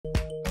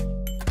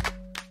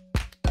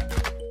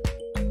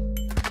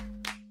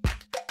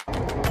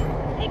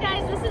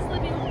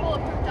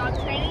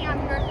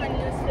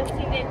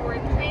we're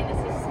in train. This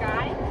is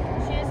Skye.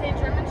 She is a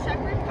German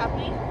Shepherd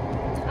puppy.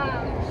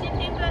 She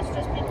came to us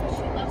just because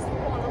she loves to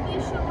pull on the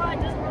leash a lot,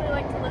 doesn't really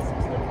like to listen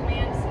to the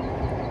commands.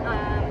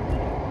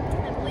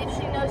 I believe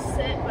she knows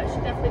sit, but she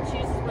definitely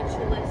chooses when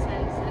she listens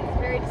and is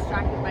very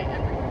distracted by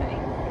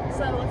everything.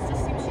 So let's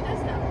just see what she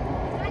does now.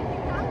 Skye, can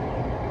you come?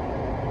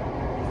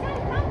 Skye,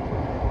 come.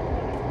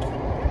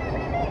 Come here,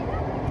 baby.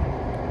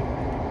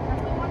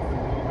 Definitely wants to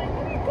pull away.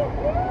 Come here, good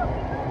girl.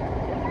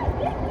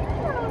 Good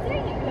girl. There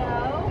you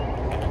go.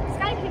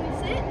 Skye, can you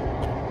sit?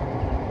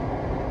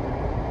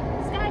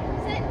 Skye,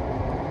 sit.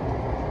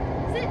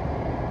 Sit.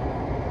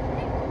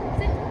 Hey,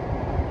 sit.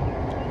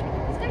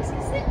 Stacy,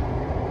 sit.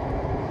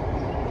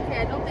 Okay,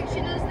 I don't think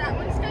she knows that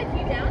one. Skye, can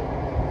you down?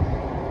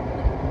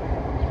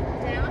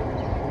 Down.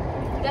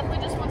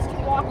 Definitely just wants to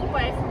walk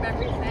away from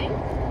everything.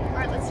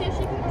 Alright, let's see if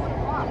she can go on a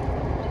walk.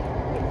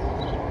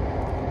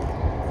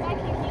 Skye,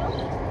 can you heel?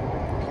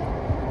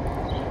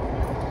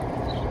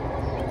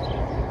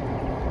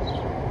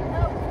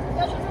 Nope,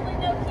 doesn't really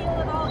know heel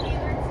at all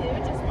either too.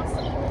 Just wants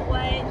to pull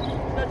away,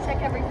 go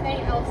check everything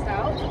else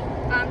out.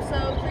 So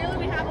really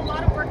we have a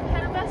lot of work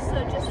ahead of us,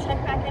 so just check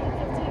back in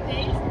 15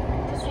 days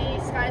to see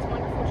Skye's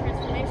wonderful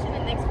transformation,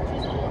 and thanks for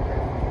choosing Bulletproof.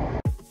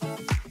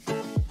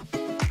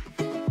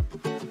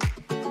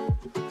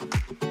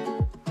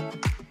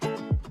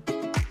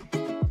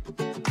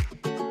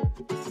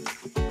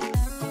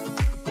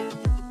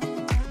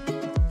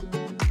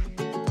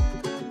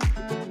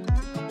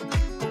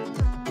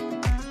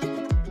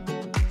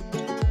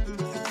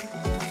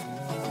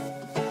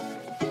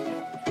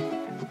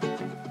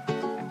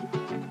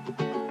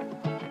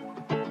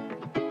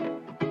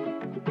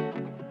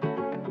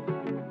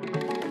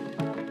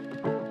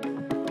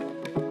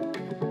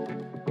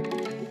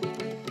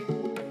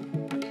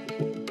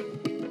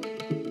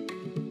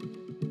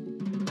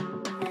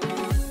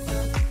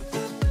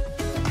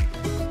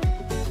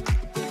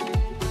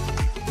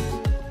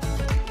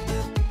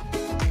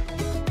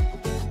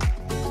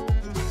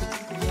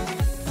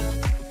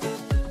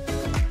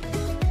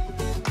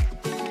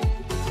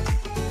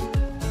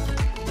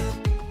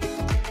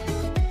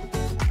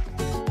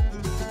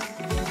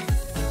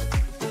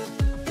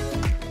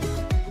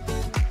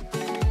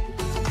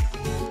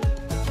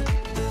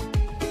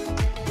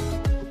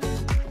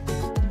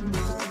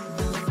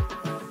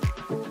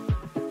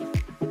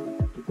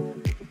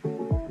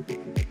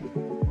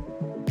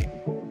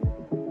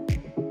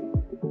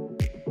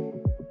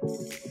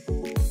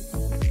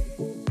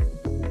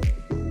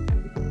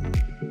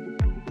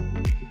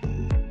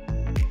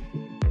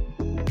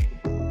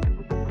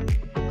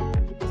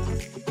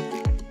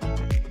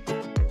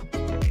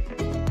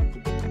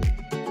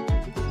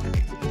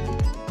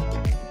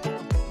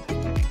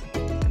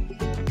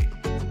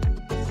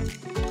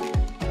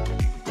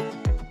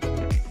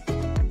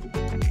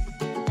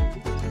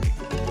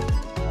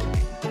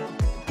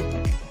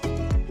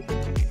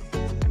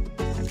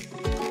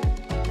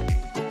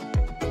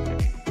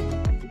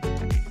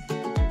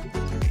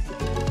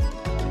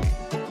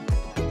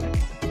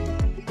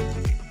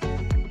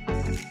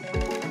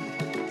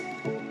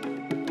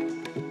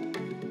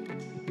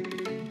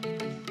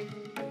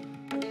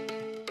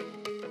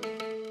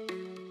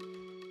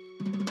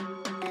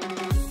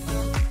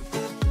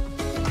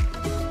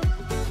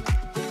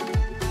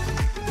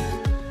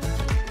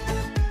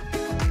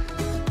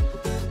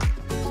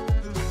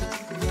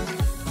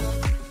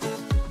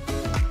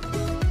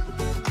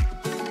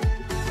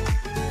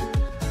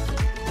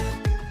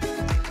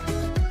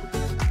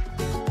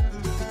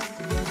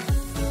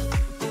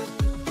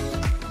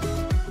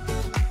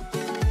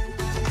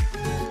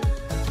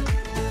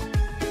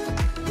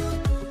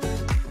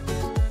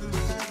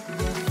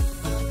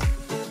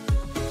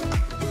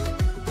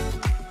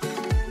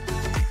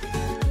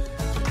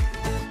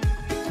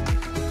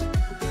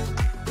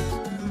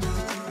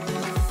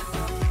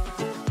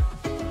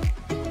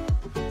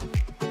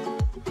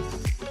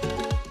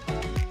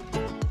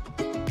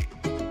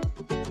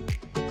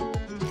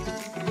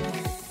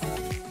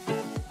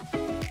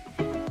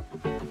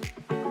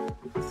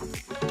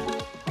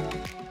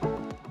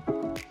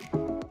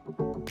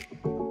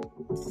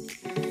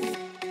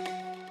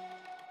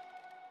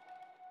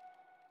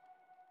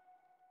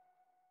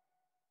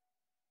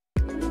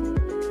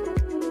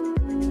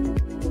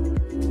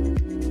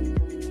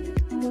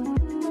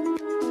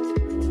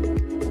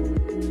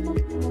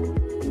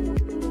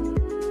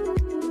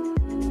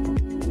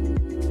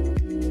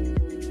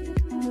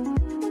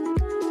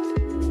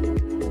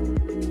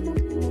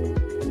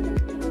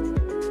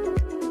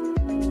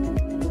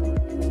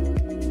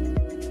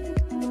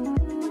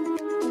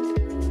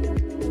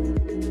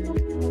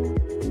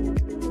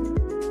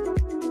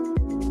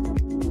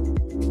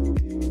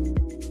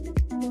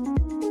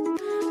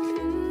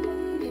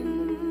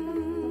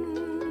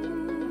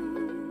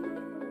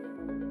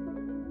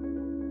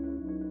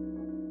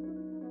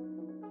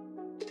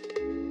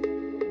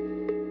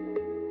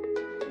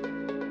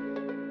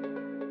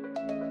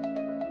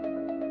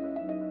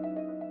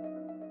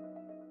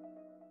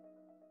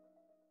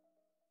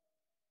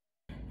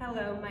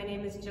 Hello, my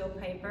name is Jill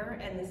Piper,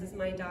 and this is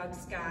my dog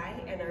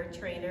Skye, and our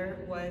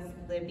trainer was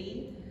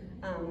Libby.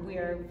 We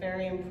are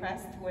very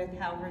impressed with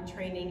how her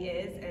training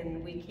is,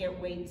 and we can't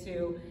wait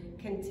to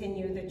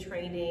continue the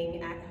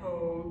training at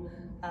home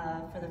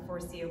for the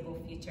foreseeable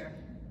future.